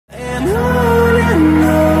and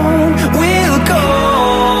on we'll go,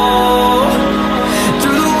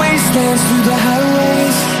 through the wastelands, through the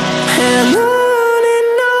highways, and on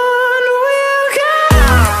we'll go.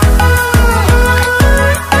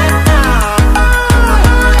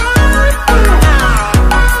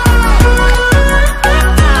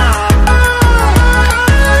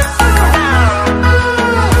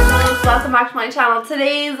 Welcome back to my channel.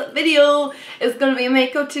 Today's video is going to be a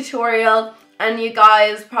makeup tutorial, and you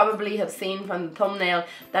guys probably have seen from the thumbnail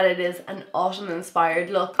that it is an autumn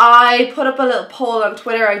inspired look. I put up a little poll on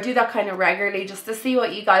Twitter. I do that kind of regularly just to see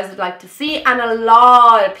what you guys would like to see, and a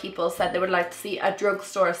lot of people said they would like to see a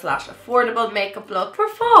drugstore slash affordable makeup look for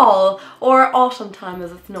fall or autumn time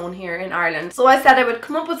as it's known here in Ireland. So I said I would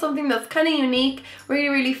come up with something that's kind of unique,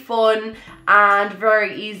 really fun and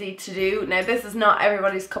very easy to do. Now this is not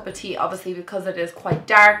everybody's cup of tea obviously because it is quite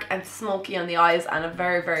dark and smoky on the eyes and a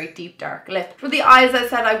very deep dark lip. For the eyes I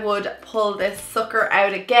said I would pull this sucker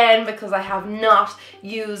out again because I have not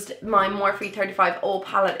used my Morphe 35O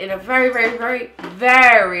palette in a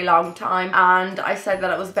very long time, and I said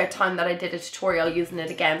that it was about time that I did a tutorial using it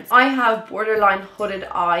again. I have borderline hooded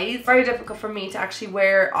eyes. Very difficult for me to actually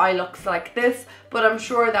wear eye looks like this, but I'm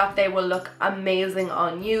sure that they will look amazing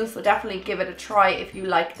on you, so definitely give it a try if you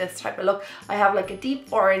like this type of look. I have like a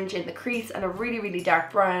deep orange in the crease and a really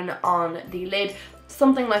dark brown on the lid.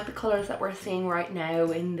 Something like the colours that we're seeing right now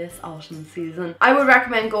in this autumn season. I would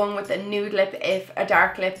recommend going with a nude lip if a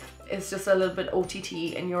dark lip is just a little bit OTT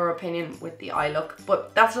in your opinion with the eye look,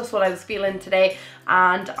 but that's just what I was feeling today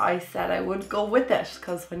and I said I would go with it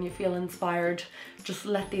because when you feel inspired, just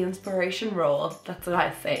let the inspiration roll. That's what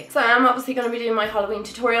I say. So I'm obviously going to be doing my Halloween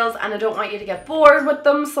tutorials and I don't want you to get bored with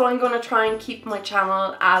them, so I'm going to try and keep my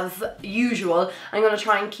channel as usual. I'm going to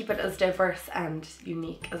try and keep it as diverse and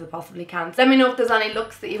unique as I possibly can. So let me know if there's any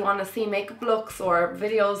looks that you want to see, makeup looks or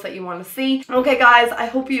videos that you want to see. Okay guys, I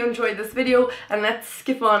hope you enjoyed this video and let's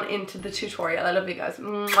skip on into the tutorial. I love you guys.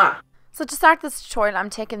 Mwah. So to start this tutorial,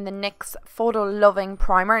 I'm taking the NYX Photo Loving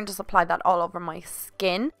Primer and just apply that all over my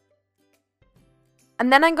skin.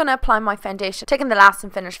 And then I'm going to apply my foundation, taking the Last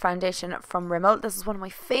and Finish foundation from Rimmel. This is one of my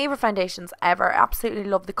favourite foundations ever. I absolutely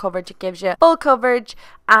love the coverage. It gives you full coverage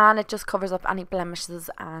and it just covers up any blemishes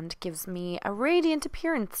and gives me a radiant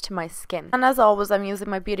appearance to my skin. And as always, I'm using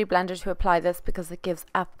my beauty blender to apply this because it gives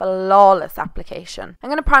a flawless application. I'm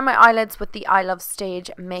going to prime my eyelids with the I Love Stage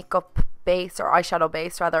makeup base, or eyeshadow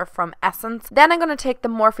base rather, from Essence. Then I'm going to take the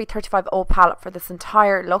Morphe 35O palette for this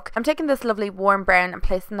entire look. I'm taking this lovely warm brown and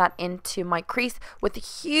placing that into my crease with a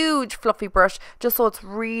huge fluffy brush just so it's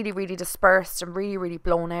really dispersed and really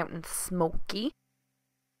blown out and smoky.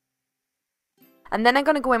 And then I'm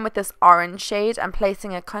going to go in with this orange shade and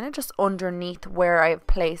placing it kind of just underneath where I've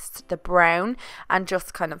placed the brown and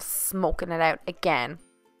just kind of smoking it out again.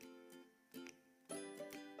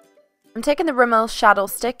 I'm taking the Rimmel Shadow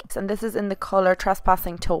Stick and this is in the colour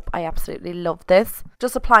Trespassing Taupe. I absolutely love this.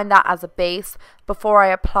 Just applying that as a base before I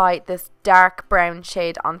apply this dark brown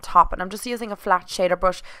shade on top, and I'm just using a flat shader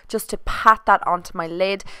brush just to pat that onto my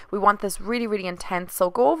lid. We want this really intense, so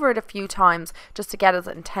go over it a few times just to get as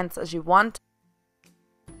intense as you want.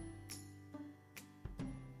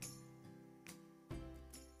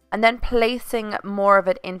 And then placing more of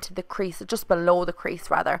it into the crease, just below the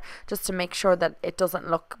crease rather, just to make sure that it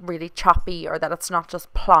doesn't look really choppy or that it's not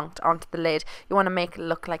just plonked onto the lid. You want to make it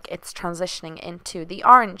look like it's transitioning into the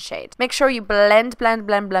orange shade. Make sure you blend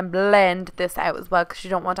this out as well because you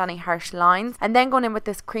don't want any harsh lines. And then going in with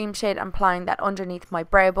this cream shade, I'm applying that underneath my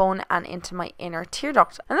brow bone and into my inner tear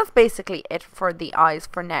duct. And that's basically it for the eyes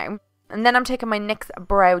for now. And then I'm taking my NYX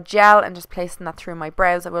Brow Gel and just placing that through my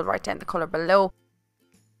brows. I will write down the colour below.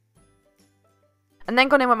 And then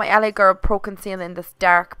going in with my LA Girl Pro Concealer in this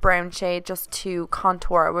dark brown shade just to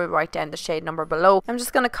contour. I will write down the shade number below. I'm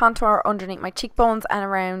just going to contour underneath my cheekbones and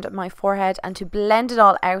around my forehead, and to blend it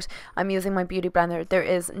all out I'm using my beauty blender. There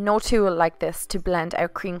is no tool like this to blend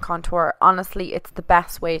out cream contour. Honestly, it's the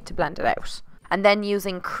best way to blend it out. And then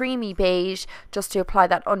using Creamy Beige just to apply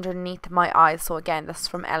that underneath my eyes. So again, this is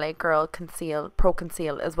from LA Girl Pro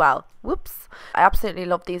Conceal as well. Whoops. I absolutely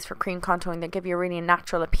love these for cream contouring. They give you a really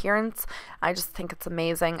natural appearance. I just think it's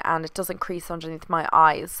amazing and it doesn't crease underneath my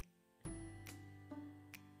eyes.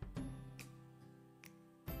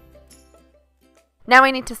 Now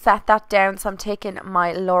I need to set that down, so I'm taking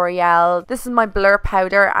my L'Oreal. This is my Blur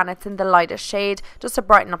Powder and it's in the lightest shade just to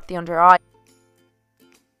brighten up the under eye.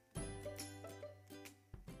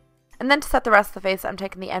 And then to set the rest of the face, I'm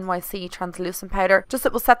taking the NYC Translucent Powder, just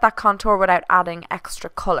it will set that contour without adding extra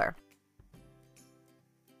colour.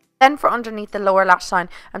 Then for underneath the lower lash line,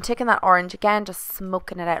 I'm taking that orange again, just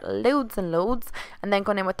smoking it out loads and loads, and then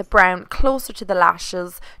going in with the brown closer to the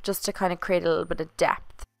lashes just to kind of create a little bit of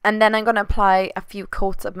depth. And then I'm going to apply a few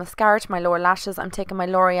coats of mascara to my lower lashes. I'm taking my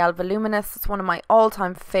L'Oreal Voluminous. It's one of my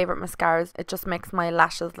all-time favourite mascaras. It just makes my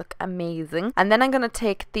lashes look amazing. And then I'm going to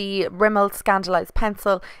take the Rimmel Scandalized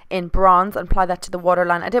Pencil in bronze and apply that to the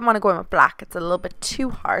waterline. I didn't want to go in with black. It's a little bit too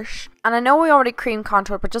harsh. And I know we already cream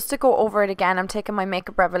contoured, but just to go over it again, I'm taking my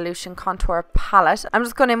Makeup Revolution contour palette. I'm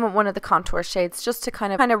just going in with one of the contour shades just to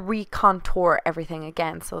kind of re-contour everything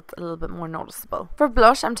again, so it's a little bit more noticeable. For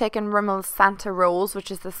blush, I'm taking Rimmel's Santa Rose, which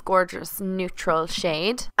is this gorgeous neutral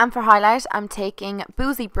shade. And for highlight, I'm taking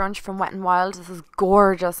Boozy Brunch from Wet n Wild. This is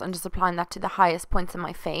gorgeous. I'm just applying that to the highest points in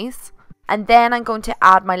my face. And then I'm going to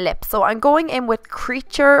add my lips. So I'm going in with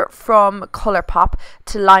Creature from Colourpop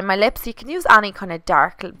to line my lips. You can use any kind of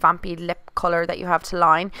dark, vampy lip colour that you have to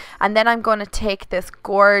line. And then I'm going to take this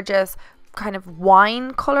gorgeous kind of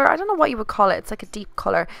wine colour. I don't know what you would call it. It's like a deep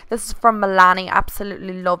colour. This is from Milani.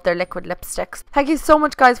 Absolutely love their liquid lipsticks. Thank you so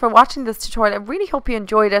much, guys, for watching this tutorial. I really hope you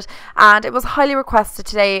enjoyed it. And it was highly requested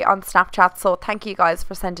today on Snapchat. So thank you guys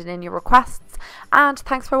for sending in your requests. And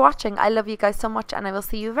thanks for watching. I love you guys so much, and I will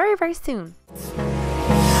see you very, very soon.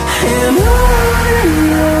 And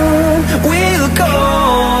on we'll go,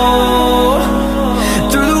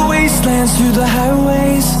 through the wastelands, through the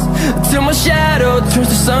highways, till my shadow turns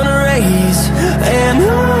to sun rays. And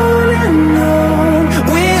on